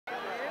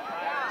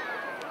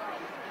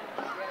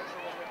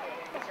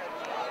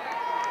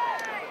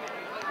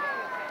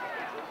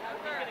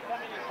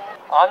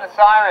On the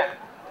siren.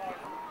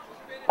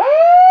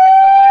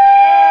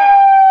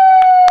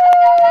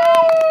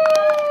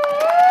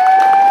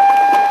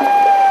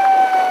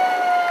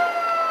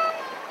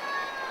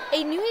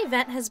 A new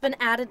event has been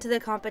added to the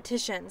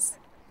competitions.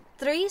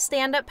 3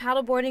 stand-up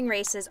paddleboarding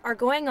races are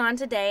going on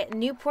today at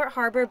Newport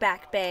Harbor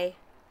Back Bay.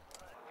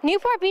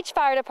 Newport Beach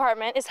Fire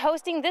Department is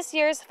hosting this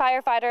year's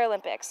Firefighter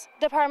Olympics.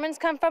 Departments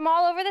come from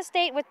all over the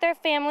state with their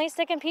families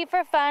to compete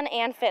for fun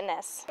and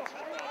fitness.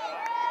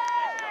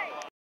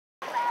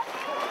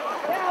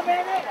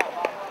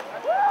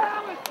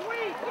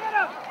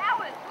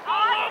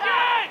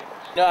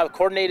 I've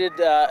coordinated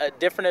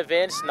different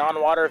events,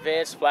 non-water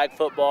events, flag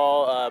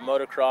football,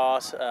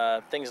 motocross,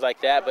 things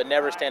like that, but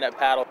never stand-up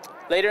paddle.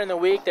 Later in the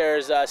week,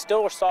 there's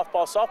still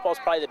softball. Softball is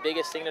probably the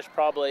biggest thing. There's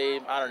probably,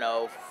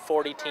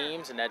 40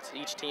 teams, and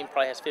each team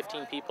probably has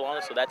 15 people on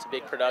it, so that's a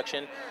big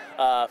production.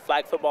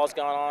 Flag football's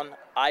gone on,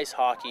 ice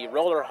hockey,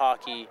 roller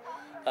hockey,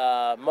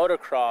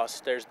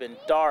 motocross. There's been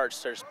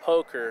darts, there's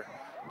poker,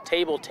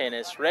 table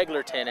tennis,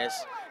 regular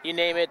tennis. You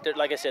name it,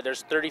 like I said,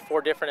 there's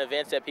 34 different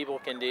events that people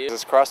can do.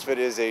 This CrossFit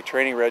is a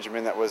training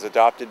regimen that was it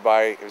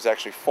was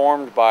actually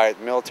formed by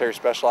military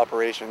special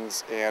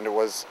operations, and it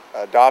was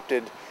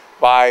adopted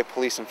by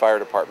police and fire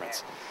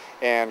departments.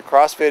 And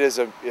CrossFit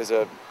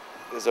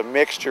is a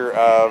mixture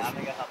of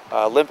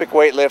Olympic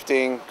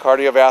weightlifting,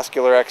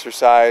 cardiovascular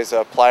exercise,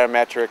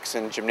 plyometrics,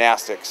 and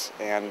gymnastics.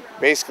 And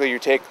basically you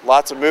take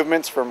lots of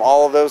movements from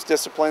all of those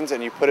disciplines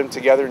and you put them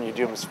together and you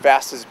do them as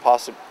fast as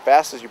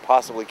you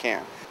possibly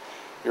can.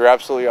 You're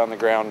absolutely on the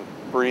ground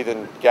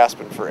breathing,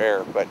 gasping for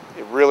air, but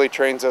it really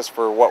trains us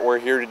for what we're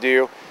here to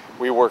do.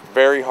 We work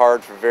very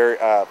hard for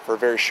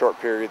very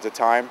short periods of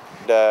time.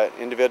 The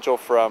individual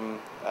from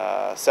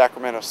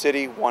Sacramento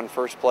City won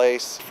first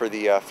place. For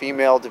the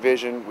female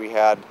division, we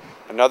had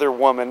another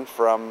woman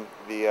from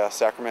the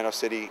Sacramento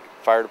City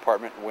Fire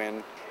Department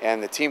win.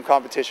 And the team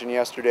competition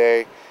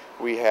yesterday,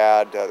 we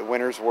had the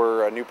winners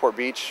were a Newport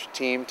Beach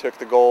team took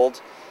the gold,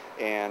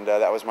 and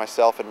that was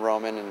myself and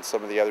Roman and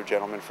some of the other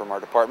gentlemen from our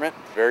department.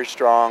 Very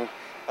strong,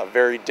 a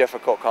very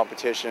difficult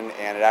competition,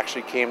 and it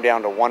actually came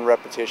down to 1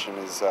 repetition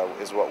is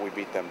what we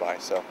beat them by.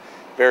 So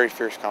very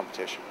fierce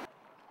competition.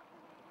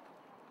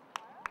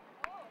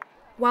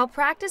 While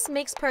practice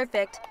makes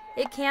perfect,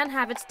 it can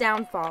have its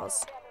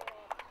downfalls.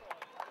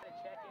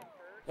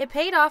 It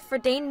paid off for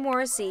Dane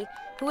Morrissey,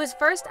 who was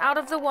first out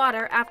of the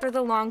water after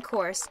the long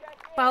course,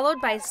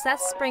 followed by Seth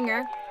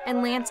Springer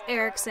and Lance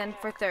Erickson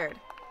for 3rd.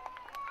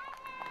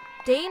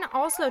 Dane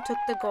also took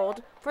the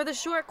gold for the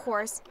short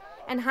course,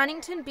 and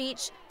Huntington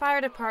Beach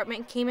Fire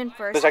Department came in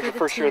first. This is actually the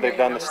first year they've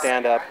done the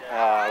stand-up.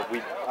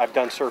 I've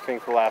done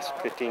surfing for the last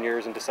 15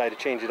 years and decided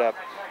to change it up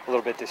a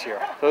little bit this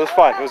year. So it was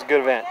fun. It was a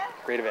good event.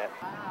 Great event.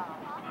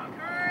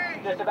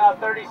 Just about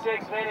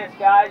 36 minutes,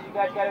 guys. You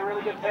guys got a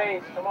really good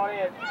pace. Come on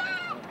in.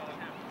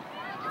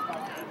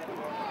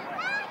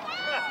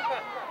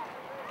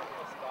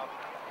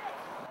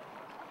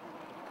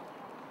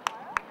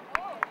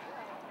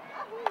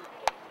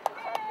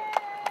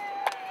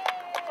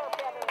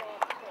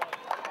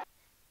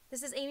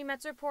 This is Amy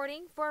Metz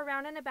reporting for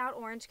Around and About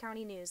Orange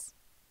County News.